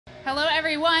Hello,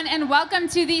 everyone, and welcome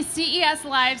to the CES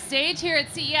live stage here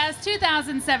at CES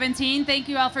 2017. Thank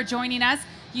you all for joining us.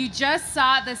 You just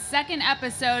saw the second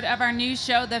episode of our new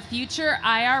show, The Future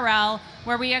IRL,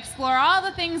 where we explore all the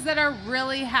things that are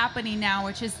really happening now,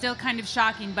 which is still kind of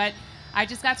shocking, but I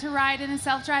just got to ride in a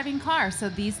self-driving car, so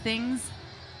these things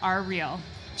are real.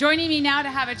 Joining me now to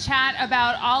have a chat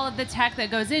about all of the tech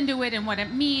that goes into it and what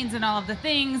it means and all of the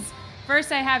things.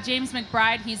 First, I have James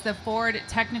McBride. He's the Ford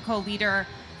technical leader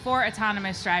for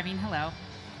autonomous driving. Hello.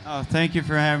 Oh, thank you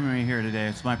for having me here today.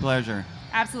 It's my pleasure.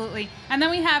 Absolutely. And then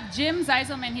we have Jim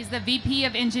Zizelman. He's the VP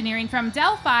of Engineering from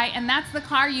Delphi, and that's the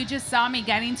car you just saw me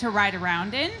getting to ride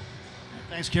around in.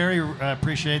 Thanks, Kerry.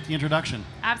 Appreciate the introduction.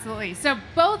 Absolutely. So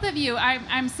both of you,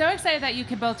 I'm so excited that you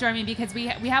could both join me because we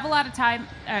have a lot of time,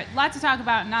 a lot to talk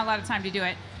about, and not a lot of time to do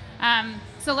it.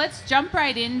 So let's jump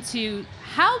right into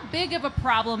how big of a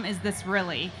problem is this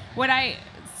really? What I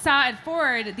saw at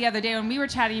Ford the other day when we were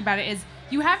chatting about it is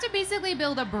you have to basically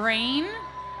build a brain,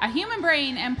 a human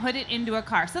brain, and put it into a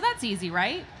car. So that's easy,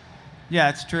 right? Yeah,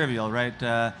 it's trivial, right?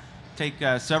 Take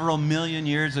several million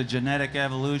years of genetic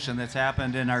evolution that's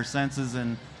happened in our senses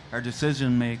and our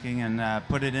decision making and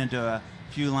put it into a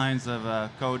few lines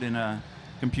of code in a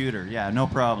computer. Yeah, no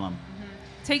problem.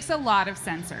 Takes a lot of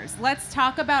sensors. Let's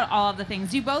talk about all of the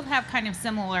things. You both have kind of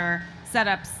similar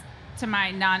setups to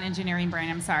my non-engineering brain.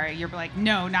 I'm sorry. You're like,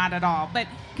 no, not at all. But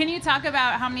can you talk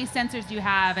about how many sensors you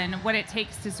have and what it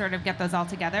takes to sort of get those all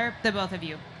together, the both of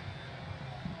you?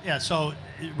 Yeah, so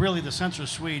really the sensor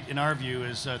suite, in our view,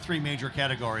 is three major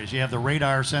categories. You have the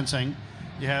radar sensing,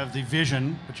 you have the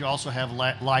vision, but you also have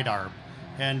LiDAR.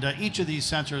 And each of these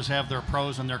sensors have their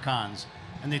pros and their cons.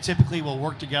 And they typically will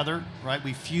work together, right?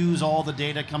 We fuse all the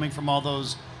data coming from all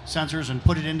those sensors and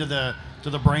put it into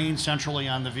the brain centrally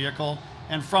on the vehicle.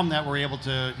 And from that, we're able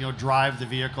to drive the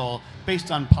vehicle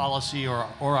based on policy or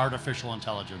artificial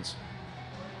intelligence.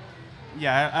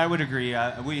 Yeah, I would agree.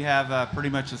 We have pretty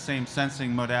much the same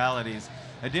sensing modalities.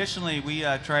 Additionally, we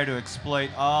try to exploit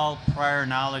all prior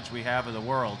knowledge we have of the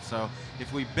world. So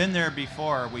if we've been there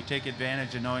before, we take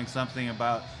advantage of knowing something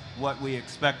about what we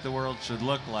expect the world should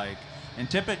look like. And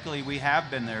typically, we have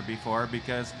been there before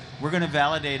because we're going to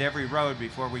validate every road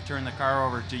before we turn the car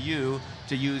over to you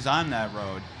to use on that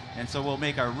road. And so we'll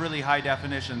make a really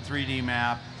high-definition 3D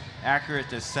map, accurate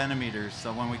to centimeters,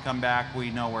 so when we come back, we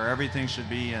know where everything should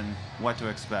be and what to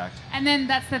expect. And then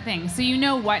that's the thing. So you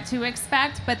know what to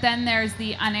expect, but then there's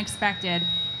the unexpected.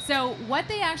 So what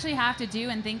they actually have to do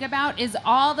and think about is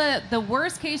all the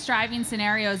worst-case driving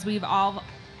scenarios we've all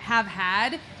have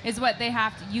had is what they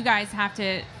have to, you guys have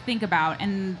to think about,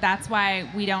 and that's why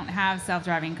we don't have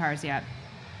self-driving cars yet,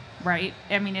 right?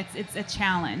 I mean, it's a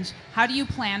challenge. How do you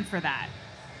plan for that?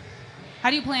 How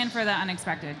do you plan for the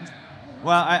unexpected?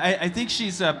 Well, I think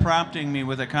she's prompting me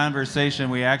with a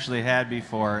conversation we actually had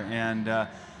before, and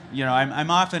I'm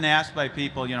often asked by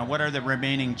people, what are the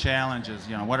remaining challenges?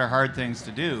 What are hard things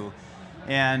to do?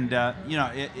 And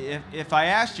if I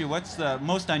asked you what's the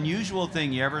most unusual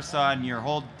thing you ever saw in your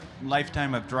whole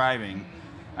lifetime of driving,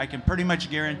 I can pretty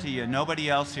much guarantee you nobody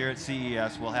else here at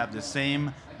CES will have the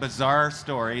same bizarre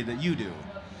story that you do.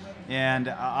 And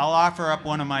I'll offer up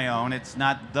one of my own. It's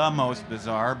not the most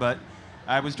bizarre, but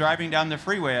I was driving down the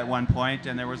freeway at one point,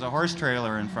 and there was a horse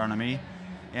trailer in front of me,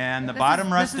 and the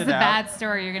bottom rusted out. This is a bad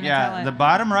story. You're going to tell it. Yeah, the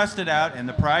bottom rusted out, and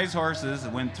the prize horses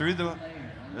went through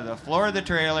the floor of the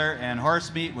trailer, and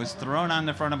horse meat was thrown on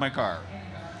the front of my car.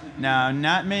 Now,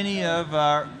 not many of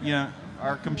our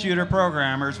computer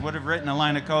programmers would have written a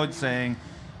line of code saying,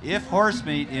 if horse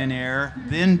meat in air,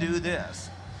 then do this.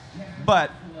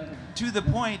 But to the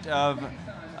point of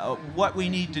what we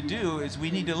need to do is we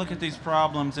need to look at these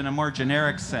problems in a more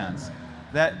generic sense.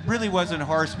 That really wasn't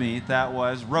horse meat, that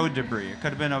was road debris. It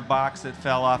could have been a box that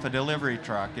fell off a delivery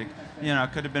truck. It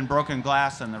could have been broken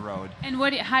glass on the road. And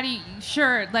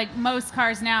like most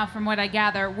cars now, from what I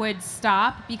gather, would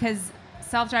stop because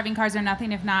self-driving cars are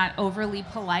nothing if not overly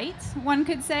polite, one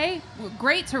could say.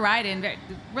 Great to ride in,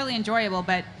 really enjoyable,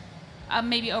 but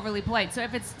maybe overly polite. So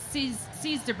if it sees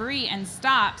debris and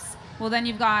stops, well, then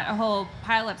you've got a whole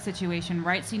pileup situation,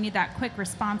 right? So you need that quick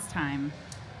response time.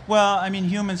 Well, I mean,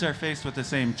 humans are faced with the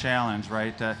same challenge,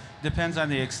 right? Depends on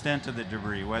the extent of the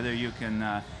debris, whether you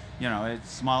can, it's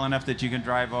small enough that you can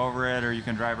drive over it or you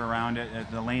can drive around it.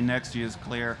 The lane next to you is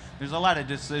clear. There's a lot of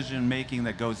decision making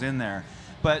that goes in there.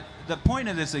 But the point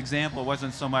of this example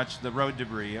wasn't so much the road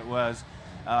debris. It was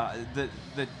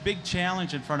the big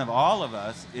challenge in front of all of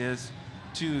us is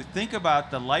to think about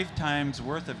the lifetime's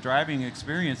worth of driving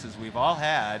experiences we've all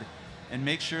had and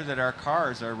make sure that our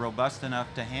cars are robust enough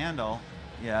to handle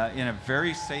in a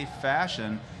very safe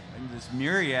fashion this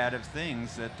myriad of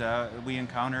things that we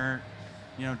encounter,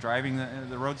 driving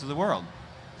the roads of the world.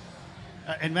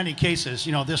 In many cases,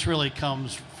 this really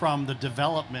comes from the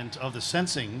development of the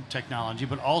sensing technology,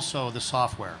 but also the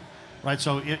software, right?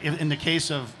 So in the case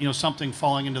of, something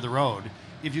falling into the road,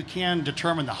 if you can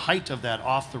determine the height of that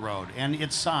off the road and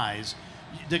its size,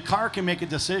 the car can make a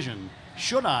decision.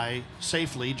 Should I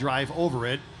safely drive over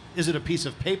it? Is it a piece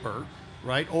of paper,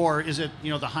 right? Or is it,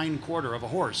 the hind quarter of a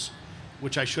horse,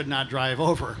 which I should not drive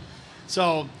over?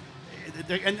 So,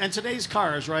 and today's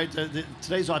cars, right?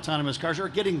 Today's autonomous cars are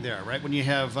getting there, right? When you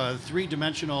have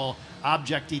three-dimensional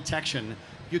object detection,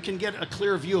 you can get a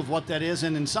clear view of what that is,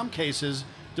 and in some cases,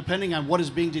 depending on what is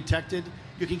being detected,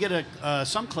 you can get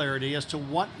some clarity as to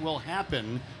what will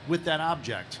happen with that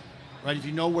object, right? If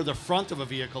you know where the front of a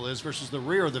vehicle is versus the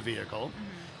rear of the vehicle,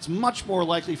 it's much more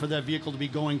likely for that vehicle to be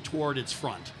going toward its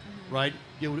front, right?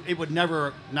 It would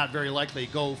never, not very likely,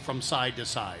 go from side to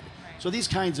side. So these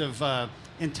kinds of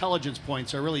intelligence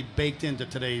points are really baked into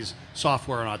today's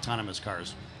software and autonomous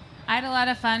cars. I had a lot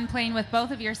of fun playing with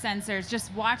both of your sensors,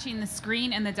 just watching the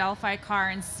screen in the Delphi car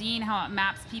and seeing how it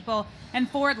maps people. And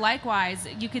Ford, likewise,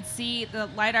 you could see the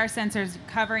LiDAR sensors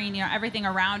covering, everything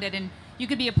around it. And you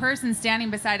could be a person standing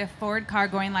beside a Ford car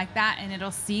going like that, and it'll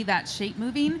see that shape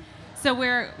moving. So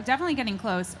we're definitely getting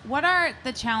close. What are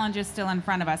the challenges still in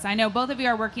front of us? I know both of you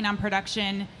are working on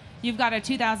production. You've got a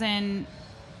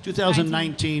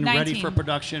 2019 ready for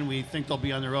production. We think they'll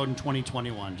be on the road in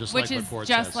 2021, just like what Ford says. Which is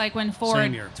just like when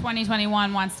Ford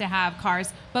 2021 wants to have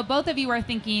cars. But both of you are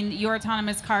thinking your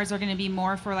autonomous cars are going to be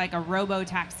more for like a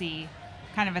robo-taxi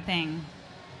kind of a thing.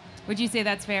 Would you say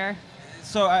that's fair?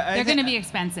 So they're going to be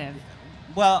expensive.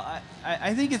 Well,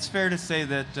 I think it's fair to say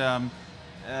that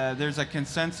there's a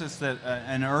consensus that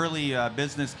an early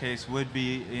business case would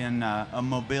be in a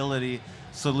mobility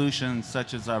solution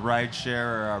such as a ride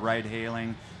share or a ride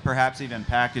hailing, perhaps even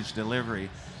package delivery.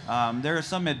 There are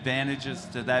some advantages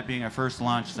to that being a first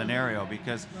launch scenario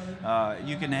because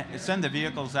you can send the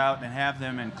vehicles out and have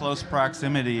them in close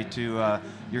proximity to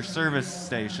your service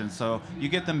station. So you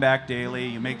get them back daily,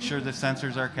 you make sure the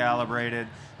sensors are calibrated,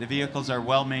 the vehicles are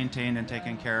well maintained and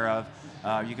taken care of.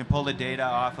 You can pull the data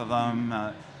off of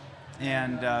them,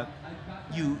 and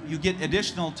you get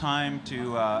additional time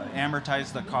to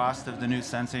amortize the cost of the new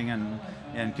sensing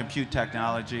and compute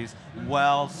technologies,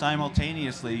 while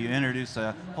simultaneously you introduce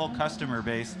a whole customer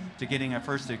base to getting a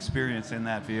first experience in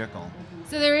that vehicle.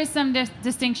 So there is some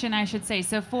distinction, I should say.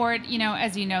 So Ford,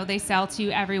 as you know, they sell to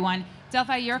everyone.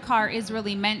 Delphi, your car is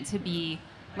really meant to be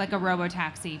like a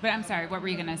robo-taxi. But I'm sorry, what were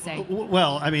you going to say?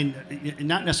 Well, I mean,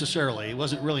 not necessarily. It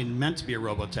wasn't really meant to be a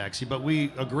robo-taxi, but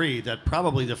we agree that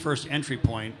probably the first entry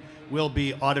point will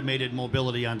be automated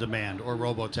mobility on demand or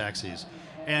robo-taxis.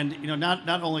 And not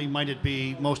only might it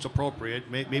be most appropriate,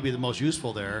 maybe the most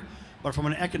useful there, but from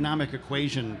an economic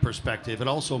equation perspective, it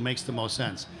also makes the most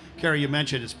sense. Kerry, you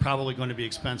mentioned it's probably going to be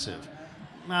expensive.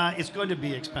 It's going to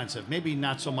be expensive, maybe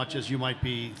not so much as you might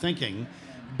be thinking,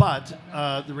 but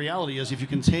the reality is if you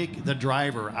can take the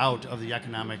driver out of the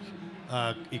economic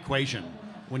equation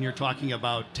when you're talking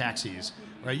about taxis,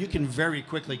 right, you can very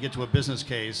quickly get to a business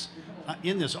case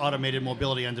in this automated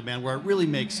mobility on demand where it really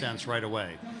makes sense right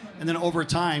away. And then over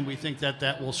time, we think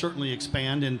that will certainly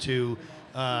expand into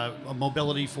a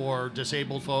mobility for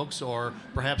disabled folks or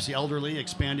perhaps the elderly,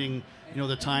 expanding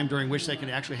the time during which they can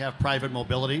actually have private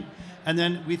mobility. And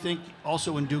then we think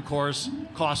also in due course,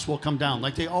 costs will come down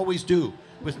like they always do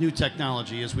with new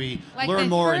technology as we learn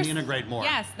more and integrate more.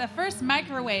 Yes, the first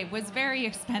microwave was very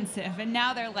expensive, and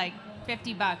now they're like $50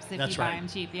 if That's you right. buy them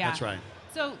cheap. Yeah. That's right.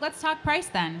 So let's talk price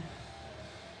then.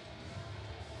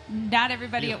 Not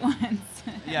everybody at once.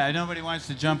 Yeah, nobody wants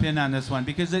to jump in on this one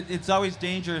because it's always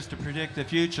dangerous to predict the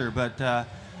future. But,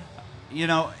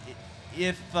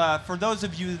 if for those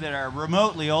of you that are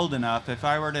remotely old enough, if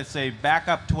I were to say back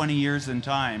up 20 years in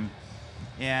time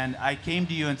and I came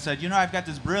to you and said, I've got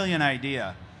this brilliant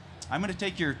idea. I'm going to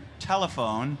take your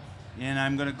telephone and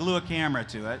I'm going to glue a camera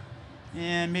to it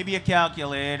and maybe a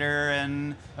calculator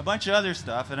and a bunch of other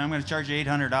stuff, and I'm going to charge you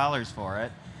 $800 for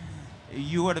it.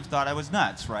 You would have thought I was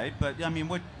nuts, right? But I mean,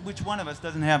 which one of us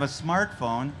doesn't have a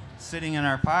smartphone sitting in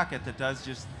our pocket that does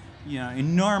just,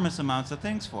 enormous amounts of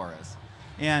things for us?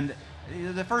 And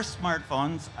the first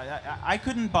smartphones, I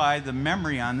couldn't buy the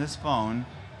memory on this phone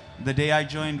the day I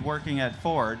joined working at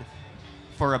Ford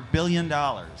for $1 billion.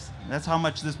 That's how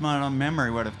much this amount of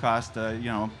memory would have cost,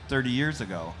 30 years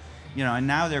ago. And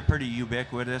now they're pretty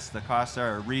ubiquitous. The costs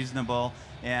are reasonable,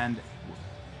 and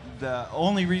the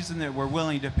only reason that we're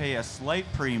willing to pay a slight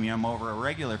premium over a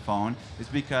regular phone is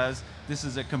because this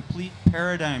is a complete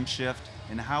paradigm shift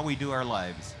in how we do our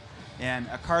lives. And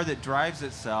a car that drives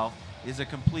itself is a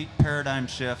complete paradigm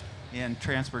shift in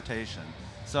transportation.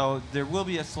 So there will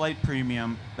be a slight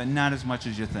premium, but not as much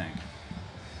as you think.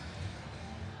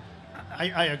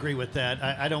 I agree with that.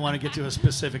 I don't want to get to a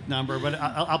specific number, but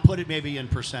I'll put it maybe in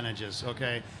percentages,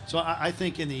 okay? So I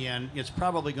think in the end, it's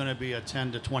probably going to be a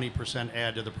 10 to 20%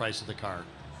 add to the price of the car.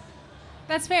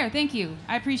 That's fair. Thank you.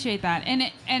 I appreciate that.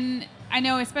 And I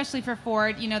know, especially for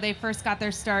Ford, you know, they first got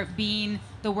their start being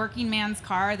the working man's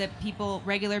car that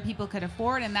regular people could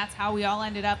afford, and that's how we all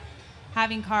ended up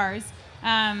having cars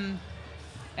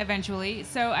eventually.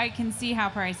 So I can see how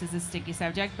price is a sticky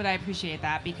subject, but I appreciate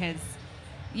that because,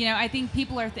 you know, I think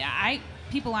people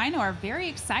I know are very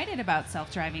excited about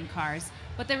self-driving cars,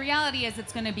 but the reality is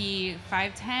it's going to be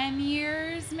 5-10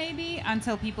 years maybe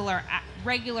until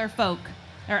regular folk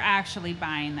are actually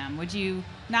buying them. Would you,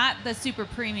 not the super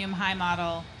premium high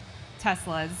model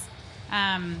Teslas,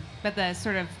 but the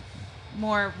sort of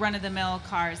more run-of-the-mill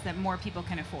cars that more people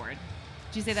can afford?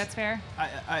 Would you say that's fair?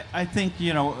 I think,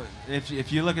 you know,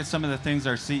 if you look at some of the things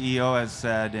our CEO has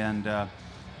said and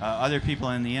other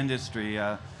people in the industry,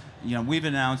 you know, we've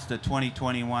announced a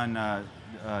 2021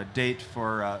 date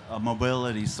for a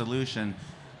mobility solution,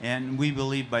 and we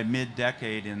believe by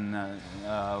mid-decade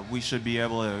we should be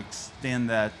able to extend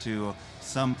that to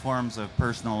some forms of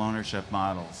personal ownership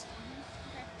models.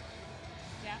 Okay.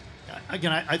 Yeah.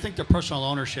 Again, I think the personal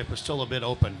ownership is still a bit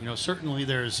open. You know, certainly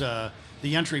there's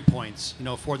the entry points, you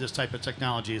know, for this type of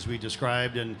technology as we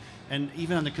described, and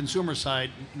even on the consumer side,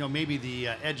 you know, maybe the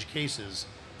edge cases,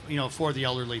 you know, for the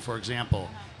elderly, for example.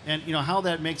 And, you know, how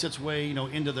that makes its way, you know,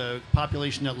 into the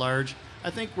population at large, I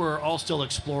think we're all still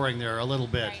exploring there a little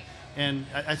bit. Right. And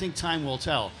I think time will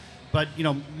tell. But, you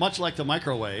know, much like the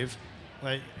microwave,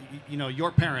 right, you know,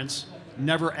 your parents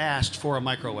never asked for a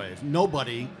microwave.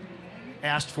 Nobody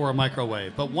asked for a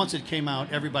microwave. But once it came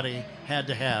out, everybody had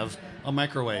to have a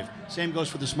microwave. Same goes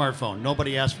for the smartphone.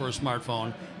 Nobody asked for a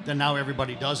smartphone. Then now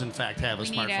everybody does, in fact, have a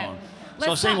smartphone.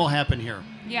 So same will happen here.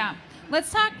 Yeah.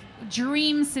 Let's talk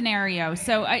dream scenario.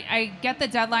 So I get the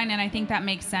deadline, and I think that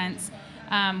makes sense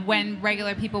when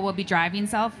regular people will be buying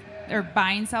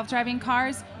self-driving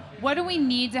cars. What do we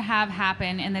need to have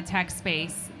happen in the tech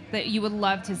space that you would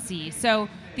love to see? So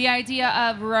the idea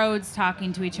of roads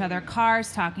talking to each other,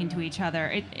 cars talking to each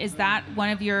other, is that one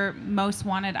of your most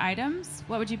wanted items?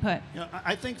 What would you put? You know,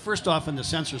 I think first off in the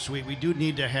sensor suite, we do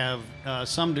need to have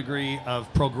some degree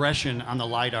of progression on the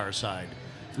LiDAR side.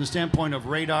 From the standpoint of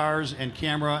radars and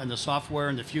camera and the software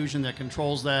and the fusion that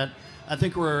controls that, I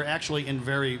think we're actually in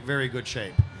very, very good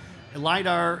shape.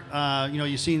 LiDAR, you know,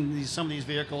 you've seen some of these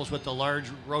vehicles with the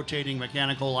large rotating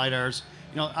mechanical LiDARs,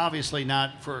 you know, obviously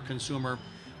not for a consumer,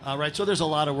 right? So there's a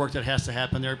lot of work that has to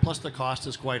happen there, plus the cost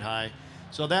is quite high.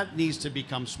 So that needs to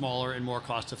become smaller and more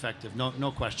cost effective,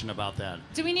 no question about that.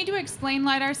 Do we need to explain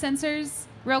LiDAR sensors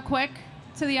real quick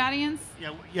to the audience?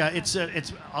 Yeah, it's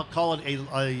I'll call it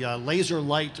a laser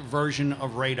light version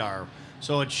of radar.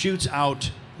 So it shoots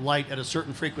out light at a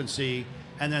certain frequency,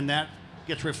 and then that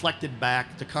gets reflected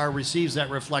back. The car receives that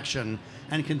reflection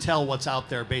and can tell what's out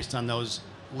there based on those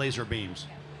laser beams.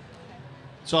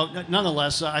 So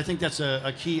nonetheless, I think that's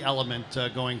a key element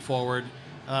going forward.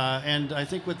 And I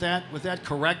think with that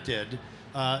corrected,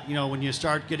 you know, when you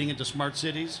start getting into smart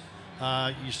cities,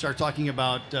 you start talking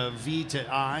about V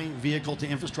to I, vehicle to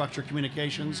infrastructure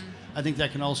communications. I think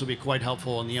that can also be quite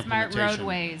helpful in the implementation. Smart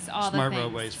roadways, all the things. Smart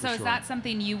roadways, for so sure. Is that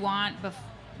something you want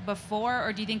before,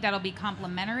 or do you think that'll be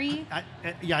complementary? I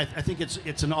think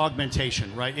it's an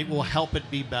augmentation, right? It will help it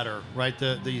be better, right?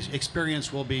 The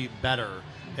experience will be better,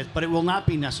 but it will not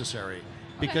be necessary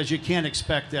because you can't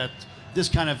expect that this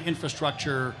kind of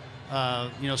infrastructure,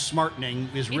 you know, smartening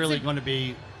is really going to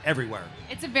be everywhere.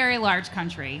 It's a very large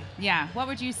country. Yeah. What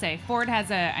would you say? Ford has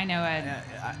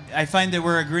I find that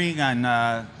we're agreeing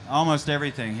on almost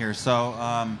everything here. So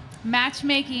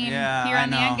matchmaking here on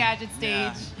the Engadget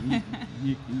stage. Yeah.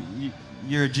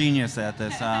 You're a genius at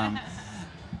this. I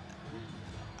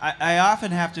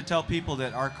often have to tell people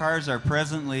that our cars are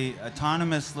presently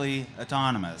autonomously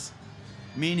autonomous,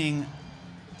 meaning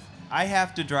I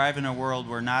have to drive in a world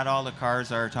where not all the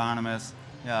cars are autonomous.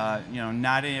 You know,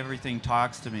 not everything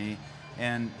talks to me,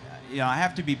 and you know, I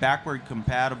have to be backward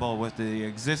compatible with the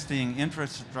existing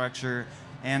infrastructure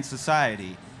and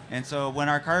society. And so when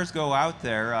our cars go out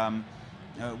there,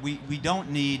 we don't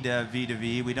need V to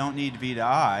V, we don't need V to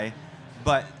I.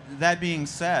 But that being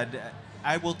said,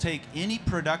 I will take any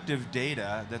productive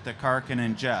data that the car can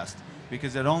ingest,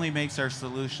 because it only makes our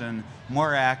solution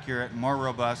more accurate, more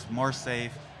robust, more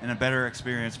safe, and a better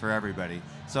experience for everybody.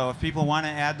 So if people want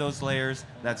to add those layers,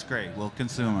 that's great. We'll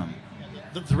consume them.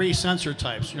 the 3 sensor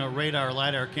types, radar,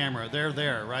 LiDAR, camera, they're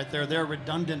there, right? They're there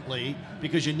redundantly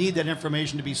because you need that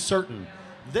information to be certain.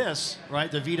 This,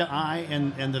 right, the V2I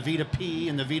and the V2P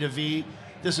and the V2V,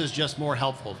 this is just more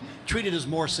helpful. Treat it as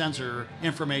more sensor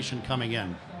information coming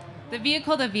in. The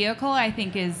vehicle to vehicle, I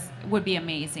think, would be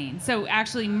amazing. So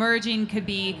actually merging could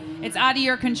be, it's out of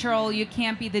your control. You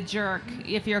can't be the jerk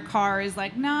if your car is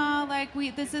like, no, like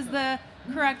this is the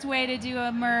correct way to do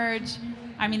a merge.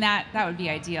 I mean, that would be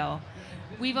ideal.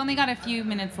 We've only got a few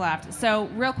minutes left. So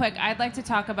real quick, I'd like to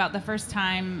talk about the first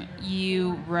time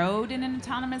you rode in an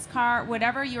autonomous car,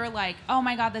 whatever you were like, oh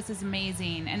my God, this is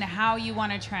amazing, and how you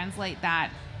want to translate that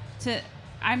to,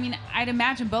 I mean, I'd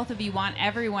imagine both of you want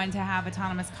everyone to have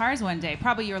autonomous cars one day.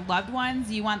 Probably your loved ones,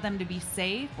 you want them to be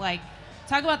safe. Like,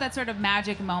 talk about that sort of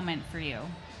magic moment for you.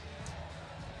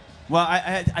 Well,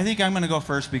 I think I'm going to go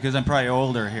first because I'm probably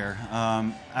older here.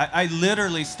 I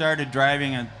literally started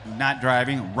riding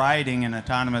in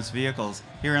autonomous vehicles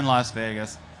here in Las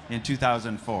Vegas in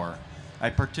 2004. I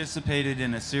participated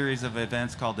in a series of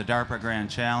events called the DARPA Grand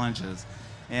Challenges.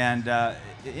 And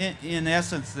in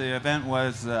essence, the event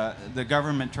was the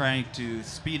government trying to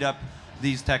speed up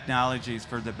these technologies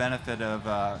for the benefit of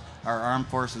our armed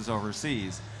forces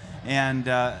overseas.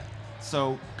 And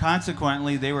so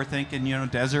consequently, they were thinking,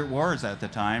 desert wars at the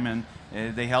time,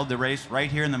 and they held the race right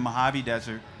here in the Mojave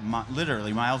Desert,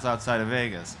 literally miles outside of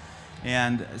Vegas.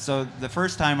 And so the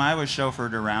first time I was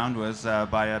chauffeured around was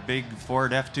by a big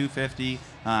Ford F-250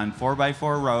 on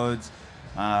 4x4 roads,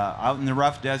 out in the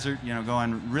rough desert,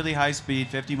 going really high speed,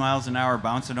 50 miles an hour,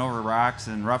 bouncing over rocks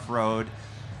and rough road.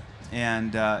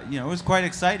 And, it was quite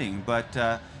exciting.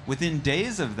 But within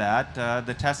days of that,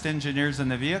 the test engineers in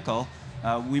the vehicle,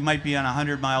 we might be on a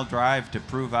 100-mile drive to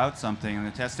prove out something, and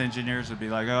the test engineers would be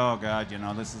like, oh, God,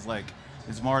 this is like,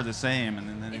 it's more of the same.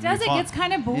 And then it gets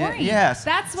kind of boring. Yes.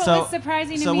 That's what was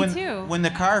surprising to me, too. When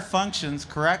the car functions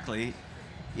correctly,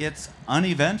 it's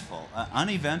uneventful.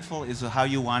 Uneventful is how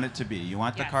you want it to be. You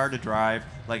want the car to drive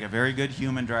like a very good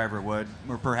human driver would,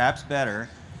 or perhaps better,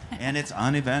 and it's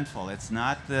uneventful. It's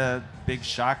not the big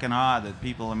shock and awe that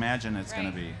people imagine it's going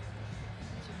to be.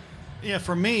 Yeah,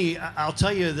 for me, I'll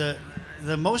tell you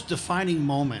the most defining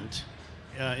moment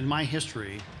in my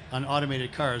history on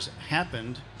automated cars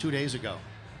happened 2 days ago.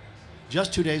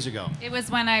 Just 2 days ago. It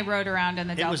was when I rode around in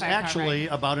the Delphi car. It was actually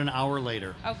about an hour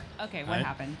later. Okay, what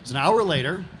happened? It was an hour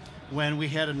later when we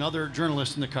had another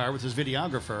journalist in the car with his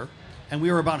videographer, and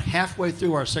we were about halfway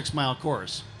through our 6-mile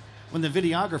course when the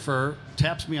videographer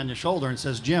taps me on the shoulder and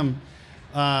says, Jim,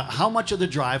 how much of the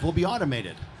drive will be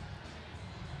automated?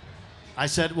 I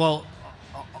said, well,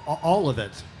 all of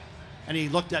it. And he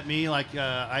looked at me like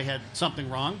I had something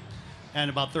wrong. And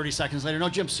about 30 seconds later, no,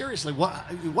 Jim, seriously,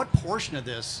 what portion of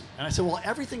this? And I said, well,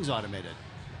 everything's automated.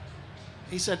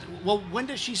 He said, well, when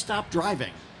does she stop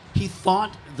driving? He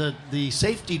thought the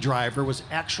safety driver was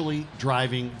actually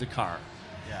driving the car.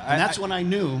 Yeah, and that's when I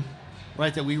knew,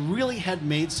 right, that we really had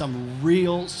made some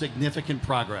real significant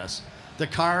progress. The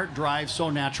car drives so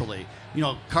naturally.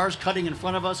 Cars cutting in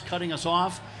front of us, cutting us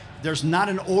off. There's not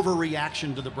an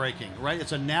overreaction to the braking, right?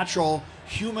 It's a natural,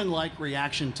 human-like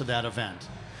reaction to that event.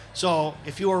 So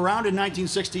if you were around in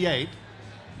 1968,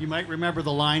 you might remember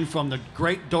the line from the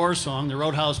great Doors song, the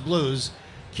Roadhouse Blues,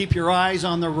 keep your eyes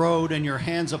on the road and your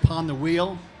hands upon the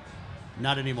wheel.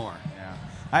 Not anymore. Yeah.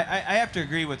 I have to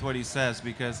agree with what he says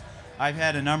because I've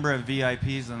had a number of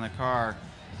VIPs in the car,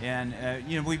 and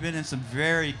we've been in some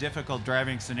very difficult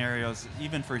driving scenarios,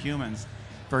 even for humans.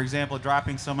 For example,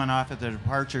 dropping someone off at the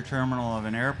departure terminal of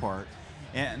an airport.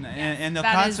 And they'll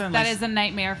constantly... That is a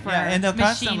nightmare for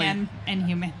machine and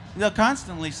human. They'll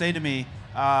constantly say to me,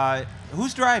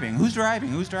 who's driving? Who's driving?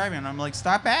 Who's driving? And I'm like,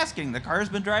 stop asking. The car's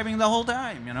been driving the whole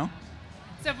time,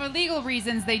 So for legal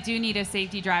reasons, they do need a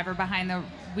safety driver behind the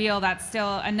wheel. That's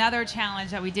still another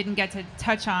challenge that we didn't get to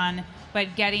touch on,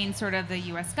 but getting sort of the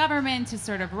U.S. government to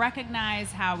sort of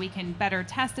recognize how we can better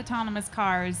test autonomous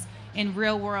cars in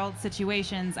real-world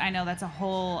situations. I know that's a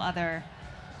whole other...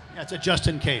 Yeah, it's a just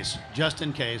in case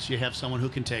you have someone who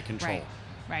can take control.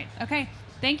 Right. Okay.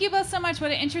 Thank you both so much.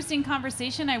 What an interesting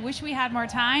conversation. I wish we had more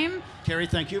time. Kerry,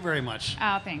 thank you very much.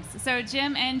 Oh, thanks. So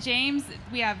Jim and James,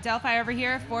 we have Delphi over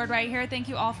here, Ford right here. Thank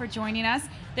you all for joining us.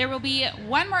 There will be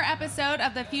one more episode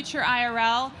of the Future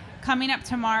IRL coming up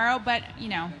tomorrow, but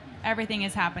everything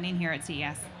is happening here at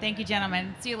CES. Thank you,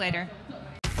 gentlemen. See you later.